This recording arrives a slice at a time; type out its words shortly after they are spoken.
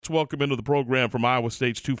welcome into the program from Iowa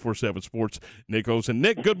State's 247 Sports, Nick Osen.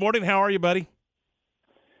 Nick, good morning. How are you, buddy?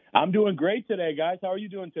 I'm doing great today, guys. How are you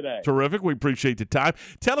doing today? Terrific. We appreciate the time.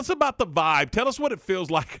 Tell us about the vibe. Tell us what it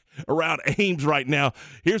feels like around Ames right now.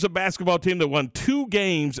 Here's a basketball team that won 2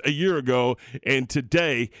 games a year ago, and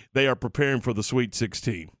today they are preparing for the Sweet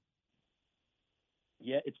 16.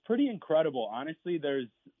 Yeah, it's pretty incredible. Honestly, there's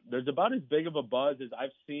about as big of a buzz as I've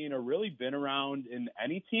seen or really been around in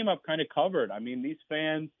any team I've kind of covered. I mean, these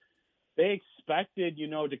fans, they expected,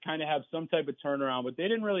 to kind of have some type of turnaround, but they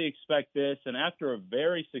didn't really expect this. And after a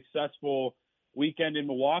very successful weekend in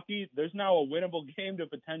Milwaukee, there's now a winnable game to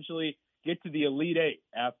potentially get to the Elite Eight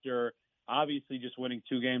after obviously just winning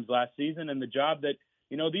 2 games last season. And the job that,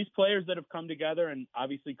 these players that have come together and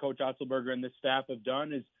obviously Coach Otzelberger and this staff have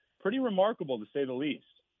done is pretty remarkable, to say the least.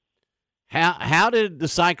 How did the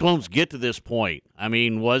Cyclones get to this point? I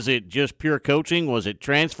mean, was it just pure coaching? Was it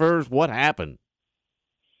transfers? What happened?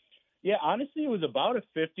 Yeah, honestly, it was about a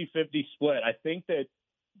 50-50 split. I think that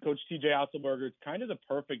Coach T.J. Otzelberger is kind of the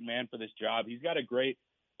perfect man for this job. He's got a great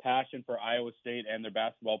passion for Iowa State and their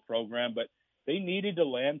basketball program, but they needed to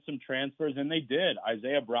land some transfers, and they did.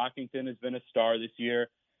 Isaiah Brockington has been a star this year.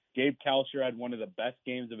 Gabe Kalsher had one of the best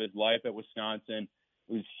games of his life at Wisconsin.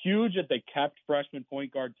 It was huge that they kept freshman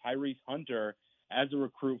point guard Tyrese Hunter as a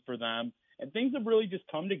recruit for them, and things have really just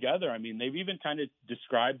come together. I mean, they've even kind of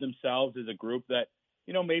described themselves as a group that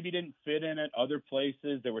maybe didn't fit in at other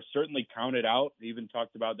places. They were certainly counted out. They even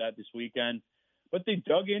talked about that this weekend. But they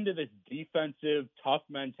dug into this defensive, tough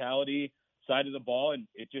mentality side of the ball, and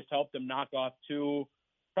it just helped them knock off 2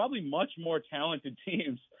 probably much more talented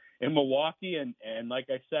teams in Milwaukee. And like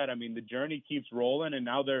I said, I mean, the journey keeps rolling, and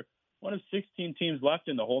now they're one of 16 teams left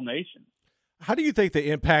in the whole nation. How do you think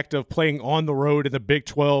the impact of playing on the road in the Big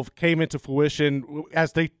 12 came into fruition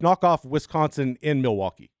as they knock off Wisconsin in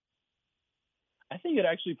Milwaukee? I think it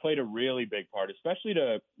actually played a really big part, especially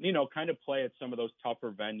to, kind of play at some of those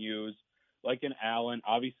tougher venues like in Allen.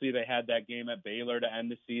 Obviously, they had that game at Baylor to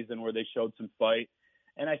end the season where they showed some fight.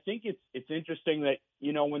 And I think it's interesting that,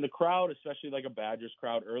 when the crowd, especially like a Badgers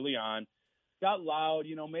crowd early on, got loud,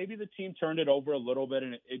 maybe the team turned it over a little bit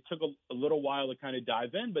and it took a little while to kind of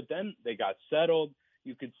dive in, but then they got settled.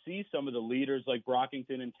 You could see some of the leaders like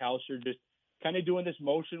Brockington and Kalsher just kind of doing this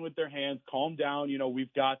motion with their hands, calm down,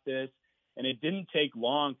 we've got this. And it didn't take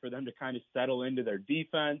long for them to kind of settle into their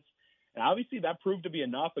defense. And obviously that proved to be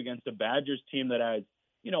enough against a Badgers team that has,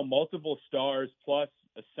 multiple stars plus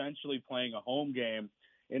essentially playing a home game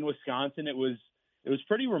in Wisconsin. It was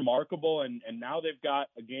pretty remarkable. And now they've got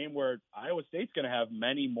a game where Iowa State's going to have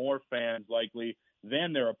many more fans likely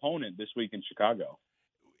than their opponent this week in Chicago.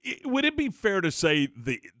 Would it be fair to say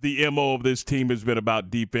the MO of this team has been about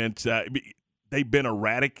defense? They've been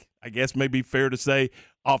erratic, I guess maybe fair to say,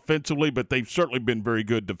 offensively, but they've certainly been very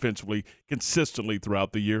good defensively consistently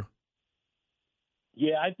throughout the year.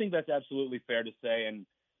 Yeah, I think that's absolutely fair to say. And,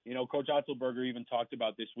 Coach Otzelberger even talked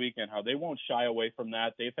about this weekend how they won't shy away from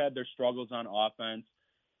that. They've had their struggles on offense.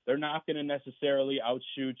 They're not going to necessarily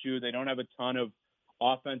outshoot you. They don't have a ton of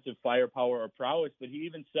offensive firepower or prowess, but he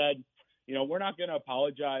even said, we're not going to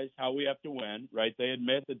apologize how we have to win, right? They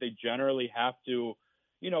admit that they generally have to,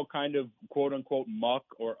 kind of quote unquote muck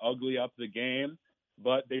or ugly up the game,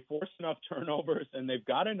 but they force enough turnovers and they've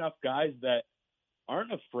got enough guys that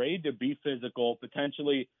aren't afraid to be physical,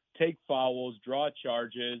 potentially take fouls, draw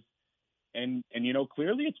charges. And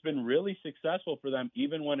clearly it's been really successful for them,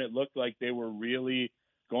 even when it looked like they were really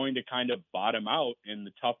going to kind of bottom out in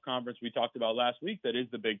the tough conference we talked about last week, that is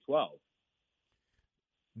the Big 12.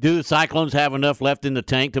 Do the Cyclones have enough left in the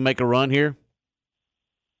tank to make a run here?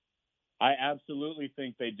 I absolutely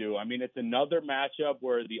think they do. I mean, it's another matchup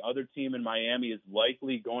where the other team in Miami is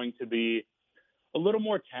likely going to be a little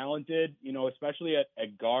more talented, especially at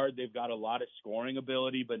guard. They've got a lot of scoring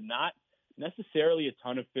ability, but not necessarily a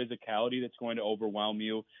ton of physicality that's going to overwhelm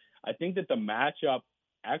you. I think that the matchup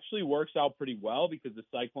actually works out pretty well because the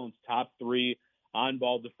Cyclones' top 3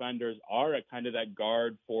 on-ball defenders are at kind of that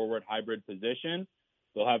guard-forward hybrid position.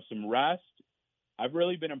 They'll have some rest. I've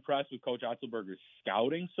really been impressed with Coach Otzelberger's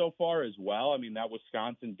scouting so far as well. I mean, that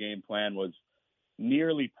Wisconsin game plan was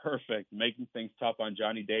nearly perfect, making things tough on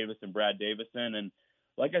Johnny Davis and Brad Davison. And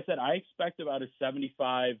like I said, I expect about a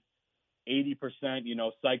 75-80%,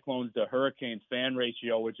 Cyclones to Hurricanes fan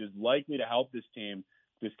ratio, which is likely to help this team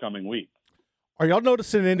this coming week. Are y'all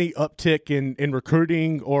noticing any uptick in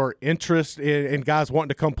recruiting or interest in guys wanting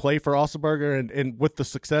to come play for Otzelberger and with the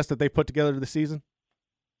success that they put together this season?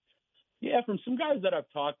 Yeah, from some guys that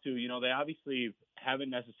I've talked to, they obviously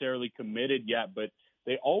haven't necessarily committed yet, but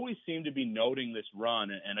they always seem to be noting this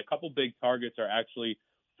run. And a couple big targets are actually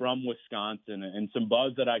from Wisconsin, and some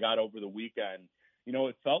buzz that I got over the weekend.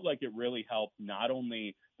 It felt like it really helped not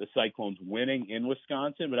only the Cyclones winning in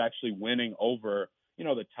Wisconsin, but actually winning over,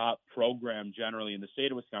 the top program generally in the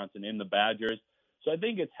state of Wisconsin in the Badgers. So I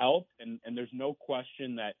think it's helped, and there's no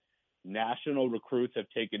question that national recruits have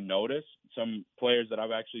taken notice. Some players that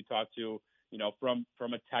I've actually talked to, from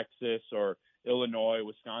a Texas or Illinois,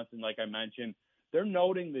 Wisconsin, like I mentioned, they're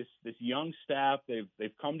noting this young staff.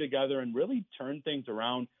 They've come together and really turned things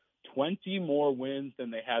around. 20 more wins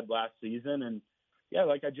than they had last season, and yeah,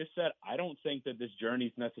 like I just said, I don't think that this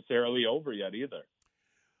journey's necessarily over yet either.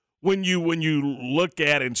 When you look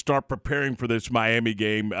at and start preparing for this Miami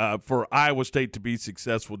game, for Iowa State to be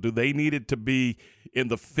successful, do they need it to be in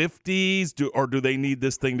the 50s, or do they need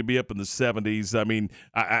this thing to be up in the 70s? I mean,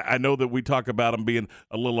 I know that we talk about them being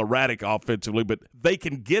a little erratic offensively, but they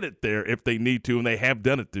can get it there if they need to, and they have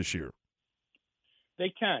done it this year.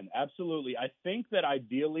 They can, absolutely. I think that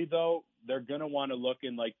ideally, though, they're going to want to look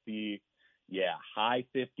in like the high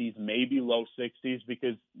 50s, maybe low 60s,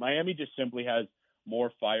 because Miami just simply has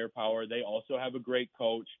more firepower. They also have a great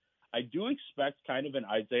coach. I do expect kind of an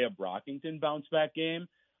Isaiah Brockington bounce back game.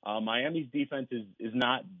 Miami's defense is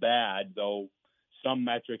not bad, though some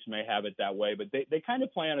metrics may have it that way, but they kind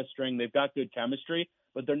of play on a string. They've got good chemistry,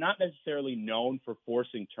 but they're not necessarily known for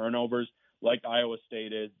forcing turnovers like Iowa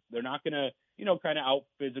State is. They're not going to, kind of out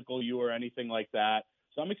physical you or anything like that.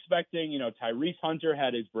 So I'm expecting, Tyrese Hunter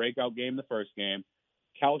had his breakout game the first game.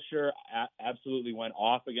 Kelcher absolutely went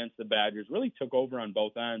off against the Badgers, really took over on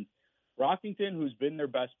both ends. Brockington, who's been their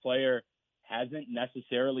best player, hasn't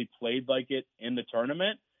necessarily played like it in the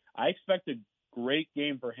tournament. I expect a great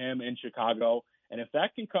game for him in Chicago. And if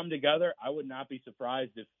that can come together, I would not be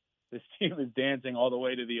surprised if this team is dancing all the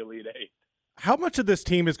way to the Elite Eight. How much of this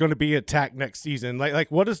team is going to be attacked next season?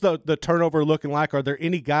 Like what is the turnover looking like? Are there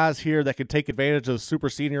any guys here that could take advantage of the super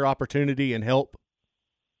senior opportunity and help?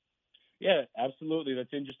 Yeah, absolutely.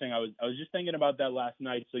 That's interesting. I was just thinking about that last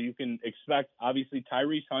night. So you can expect, obviously,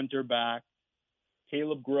 Tyrese Hunter back.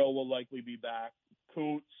 Caleb Grill will likely be back.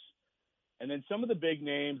 Kuntz. And then some of the big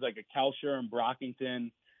names like a Kelcher and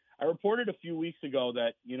Brockington. I reported a few weeks ago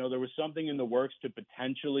that, there was something in the works to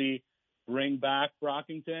potentially bring back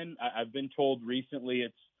Brockington. I've been told recently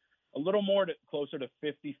it's a little more closer to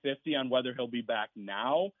 50-50 on whether he'll be back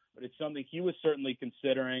now, but it's something he was certainly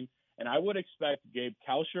considering. And I would expect Gabe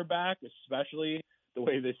Kelcher back, especially the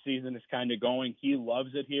way this season is kind of going. He loves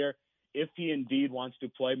it here. If he indeed wants to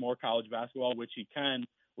play more college basketball, which he can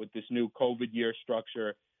with this new COVID year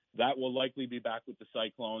structure, that will likely be back with the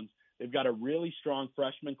Cyclones. They've got a really strong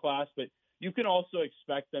freshman class, but you can also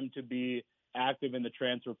expect them to be active in the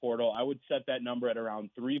transfer portal. I would set that number at around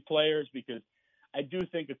 3 players because I do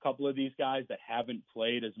think a couple of these guys that haven't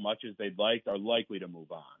played as much as they'd like are likely to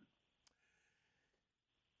move on.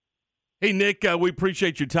 Hey Nick, we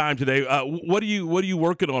appreciate your time today. What are you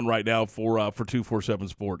working on right now for 247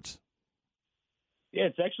 Sports? Yeah,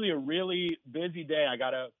 it's actually a really busy day. I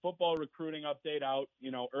got a football recruiting update out,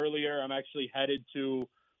 earlier. I'm actually headed to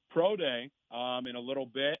Pro Day in a little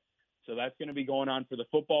bit. So that's going to be going on for the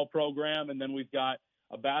football program. And then we've got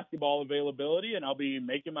a basketball availability, and I'll be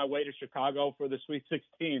making my way to Chicago for the Sweet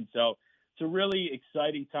 16. So it's a really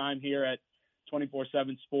exciting time here at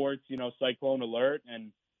 24/7 Sports, Cyclone Alert.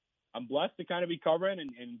 And I'm blessed to kind of be covering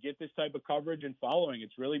and get this type of coverage and following.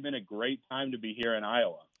 It's really been a great time to be here in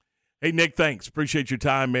Iowa. Hey, Nick, thanks. Appreciate your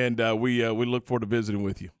time, and we look forward to visiting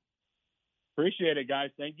with you. Appreciate it, guys.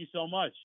 Thank you so much.